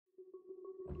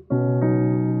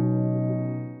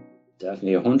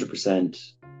Definitely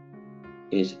 100%.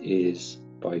 It is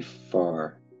by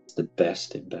far the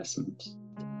best investment.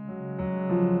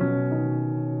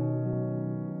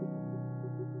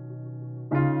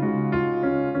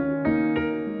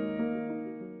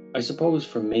 I suppose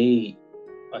for me,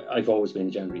 I've always been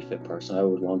a generally fit person. I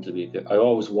always wanted to be fit. I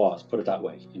always was, put it that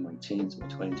way, in my teens, my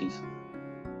 20s.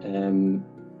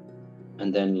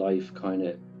 And then life kind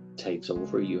of takes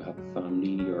over. You have a family,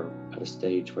 you're at a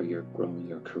stage where you're growing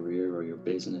your career or your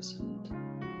business, and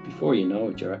before you know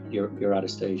it, you're at a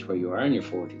stage where you are in your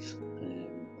 40s,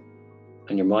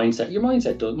 and your mind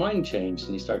changes,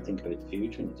 and you start thinking about the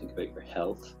future and you think about your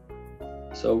health.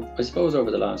 So I suppose over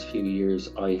the last few years,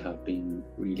 I have been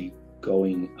really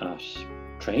going at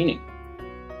training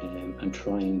and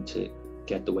trying to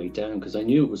get the weight down, because I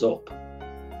knew it was up,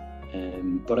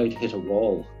 but I'd hit a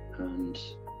wall, and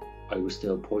I was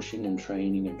still pushing and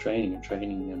training and training and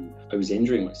training, and I was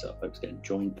injuring myself. I was getting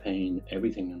joint pain,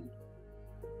 everything, and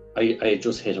I had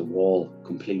just hit a wall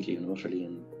completely and utterly.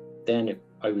 And then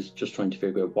I was just trying to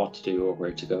figure out what to do or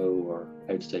where to go or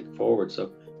how to take it forward.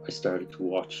 So I started to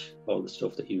watch all the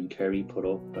stuff that you and Kerrie put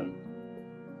up, and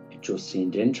it just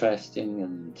seemed interesting,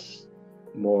 and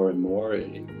more, it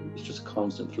was just a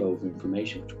constant flow of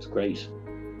information, which was great,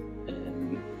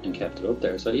 and kept it up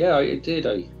there. So yeah, I did.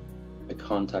 I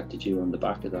contacted you on the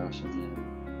back of that,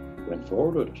 and went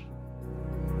forward with it.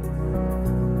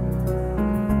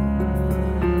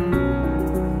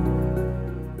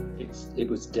 It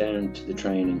was down to the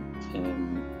training.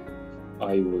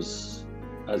 I was,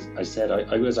 as I said,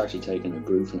 I was actually taking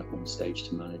ibuprofen at one stage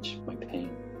to manage my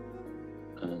pain,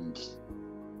 and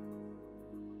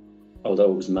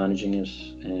although I was managing it,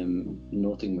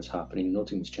 nothing was happening,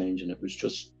 nothing was changing. It was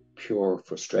just pure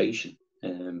frustration.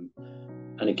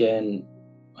 And again,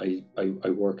 I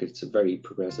work, it's a very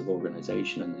progressive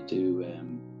organisation, and they do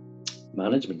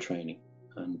management training,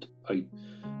 and I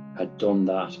had done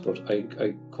that, but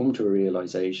I come to a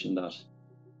realisation that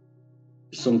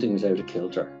something was out of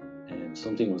kilter, and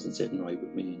something wasn't sitting right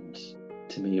with me, and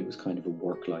to me it was kind of a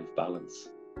work-life balance.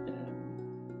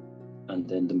 And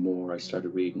then the more I started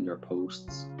reading your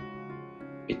posts,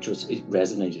 it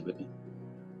resonated with me,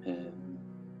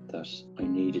 that I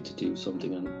needed to do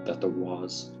something, and that there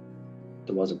was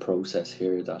a process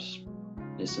here that,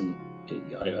 listen,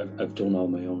 I've done all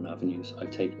my own avenues.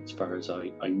 I've taken it as far as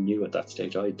I knew at that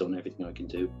stage. I had done everything I can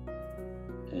do.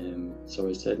 So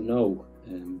I said, no,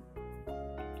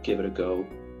 give it a go,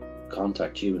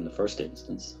 contact you in the first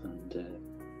instance, and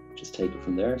just take it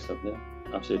from there. So yeah,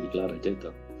 absolutely glad I did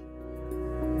though.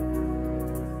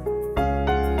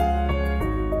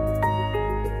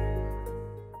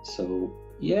 So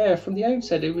yeah, from the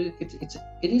outset, it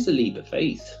is a leap of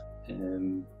faith.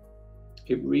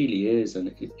 It really is,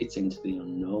 and it's into the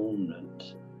unknown, and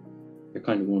you're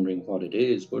kind of wondering what it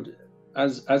is. But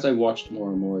as I watched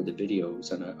more and more of the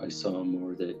videos, and I saw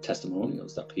more of the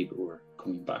testimonials that people were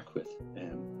coming back with,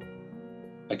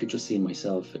 I could just see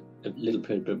myself, a little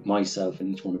bit of myself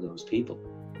in each one of those people.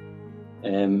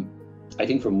 I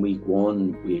think from week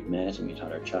one we had met and we'd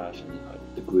had our chat, and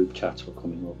the group chats were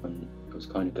coming up, and I was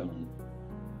kind of going,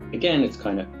 again, it's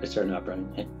kind of a certain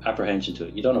apprehension to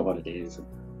it. You don't know what it is.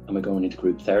 Am I going into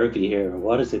group therapy here, or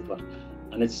what is it?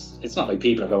 And it's not like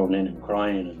people are going in and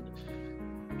crying,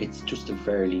 and it's just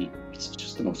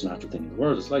the most natural thing in the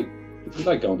world. It's like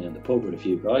going in the pub with a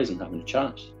few guys and having a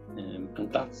chat,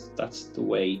 and that's the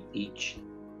way each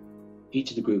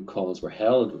of the group calls were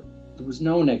held. There was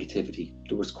no negativity.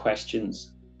 There was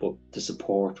questions, but the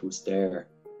support was there,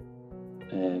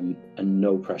 and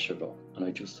no pressure at all. And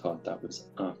I just thought that was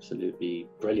absolutely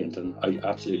brilliant, and I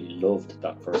absolutely loved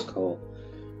that first call.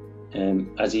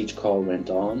 As each call went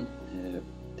on,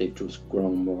 they've just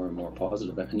grown more and more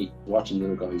positive, and watching the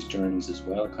other guys' journeys as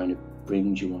well kind of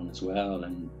brings you on as well.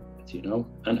 And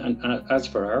and as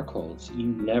for our calls, you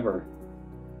never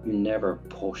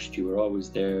pushed. You were always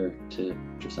there to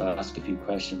just ask a few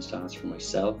questions, to ask for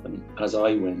myself. And as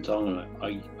I went on,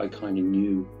 I kind of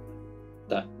knew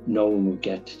that no one would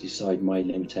get to decide my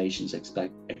limitations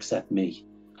except me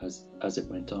as it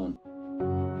went on.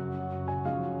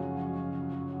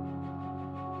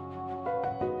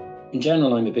 In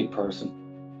general, I'm a big person.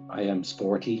 I am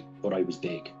sporty, but I was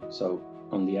big. So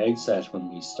on the outset, when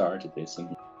we started this,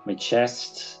 my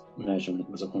chest measurement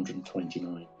was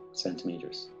 129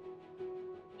 centimeters.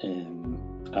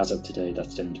 As of today,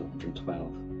 that's down to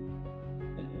 112.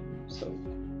 So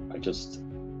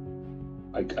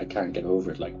I can't get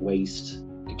over it. Like waist,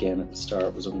 again at the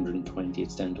start was 120,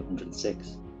 it's down to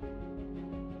 106.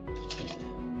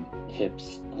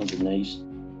 Hips,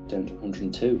 108, down to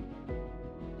 102.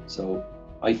 So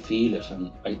I feel it,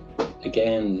 and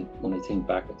again, when I think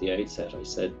back at the outset, I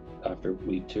said after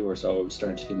week 2 or so, I was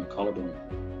starting to feel my collarbone.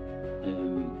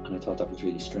 And I thought that was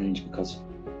really strange because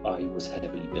I was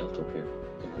heavily built up here.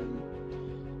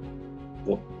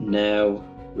 But now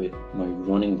with my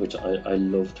running, which I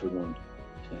love to run,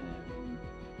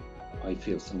 I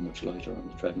feel so much lighter on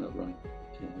the treadmill running.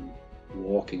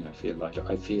 Walking, I feel lighter.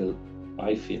 I feel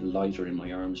lighter in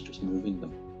my arms just moving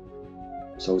them.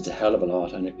 So it's a hell of a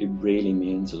lot, and it really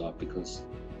means a lot because,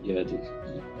 yeah,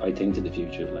 I think to the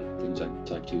future, like things like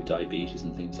type 2 diabetes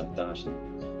and things like that, and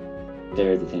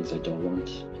they're the things I don't want.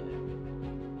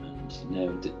 And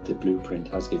now the blueprint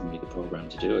has given me the program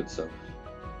to do it. So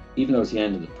even though it's the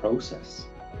end of the process,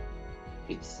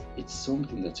 it's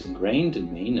something that's ingrained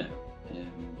in me now,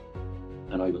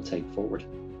 and I will take forward.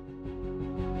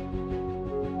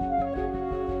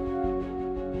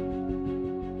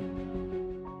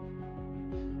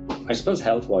 I suppose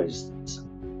health-wise,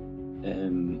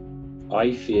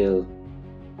 I feel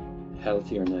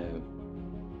healthier now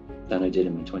than I did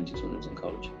in my 20s when I was in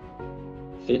college.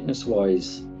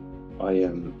 Fitness-wise, I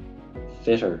am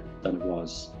fitter than I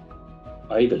was,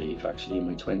 I believe, actually, in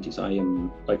my 20s. I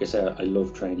am, like I said, I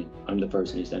love training. I'm the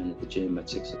person who's down at the gym at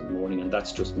 6 in the morning, and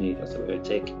that's just me. That's the way I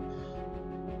take.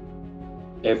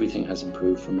 Everything has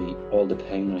improved for me. All the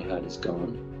pain I had is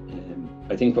gone.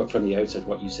 I think from the outset,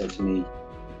 what you said to me,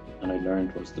 and I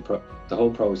learned, was the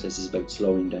whole process is about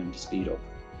slowing down to speed up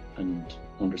and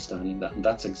understanding that. And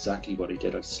that's exactly what I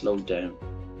did. I slowed down.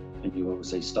 And you always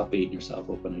say, stop beating yourself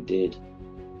up, and I did.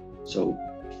 So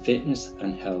fitness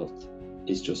and health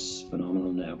is just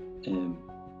phenomenal now.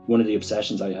 One of the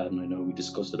obsessions I had, and I know we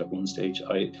discussed it at one stage,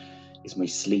 is my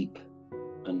sleep.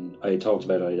 And I talked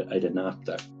about I had an app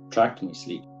that tracked my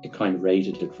sleep. It kind of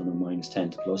rated it from a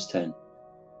 -10 to +10.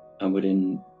 And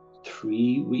within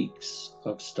 3 weeks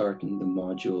of starting the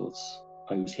modules,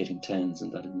 I was hitting 10s,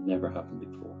 and that had never happened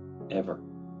before, ever.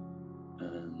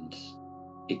 And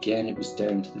again, it was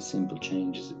down to the simple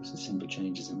changes. It was the simple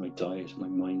changes in my diet, my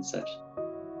mindset.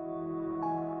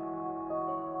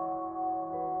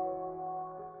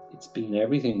 It's been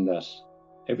everything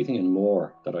and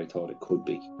more that I thought it could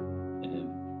be.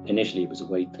 Initially, it was a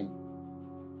weight thing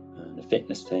and a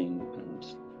fitness thing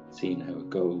and seeing how it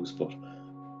goes, but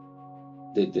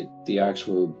the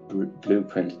actual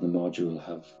blueprint and the module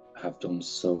have done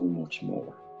so much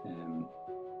more.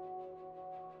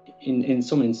 In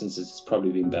some instances, it's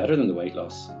probably been better than the weight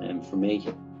loss for me.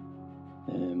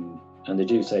 And they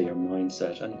do say your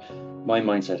mindset, and my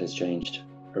mindset has changed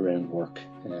around work.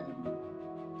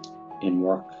 In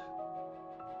work,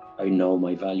 I know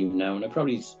my value now, and I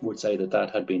probably would say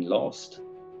that had been lost,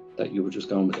 that you were just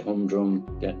going with the humdrum,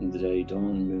 getting the day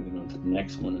done, moving on to the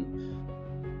next one. And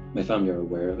my family are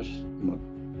aware of it.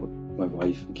 My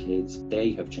wife and kids,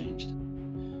 they have changed.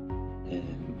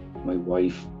 My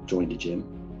wife joined the gym.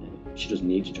 She doesn't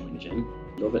need to join the gym.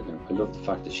 I love it now. I love the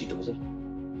fact that she does it,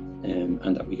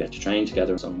 and that we get to train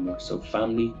together and so on. So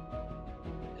family,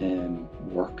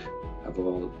 work have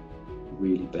all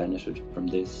really benefited from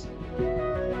this.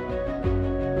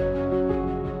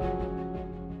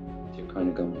 You're kind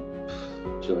of going,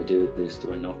 do I do this?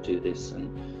 Do I not do this? And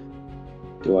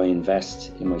do I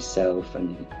invest in myself?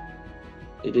 And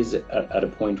it is at a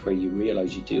point where you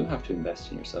realize you do have to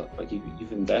invest in yourself. Like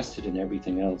you've invested in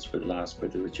everything else for the last,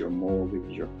 whether it's your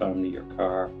mortgage, your family, your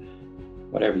car,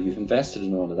 whatever, you've invested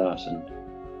in all of that. And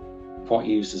what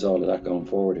use is all of that going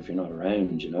forward if you're not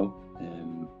around, you know?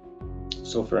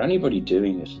 So for anybody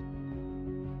doing it,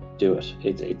 do it.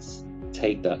 It's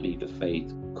take that leap of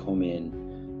faith, come in,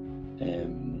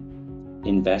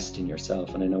 invest in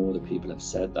yourself. And I know other people have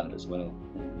said that as well.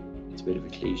 It's a bit of a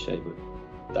cliche, but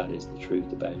that is the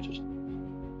truth about it.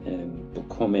 But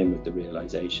come in with the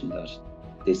realization that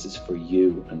this is for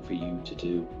you and for you to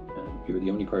do. You're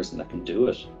the only person that can do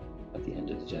it at the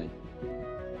end of the day.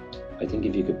 I think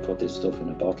if you could put this stuff in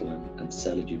a bottle and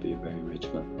sell it, you'd be a very rich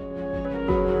man.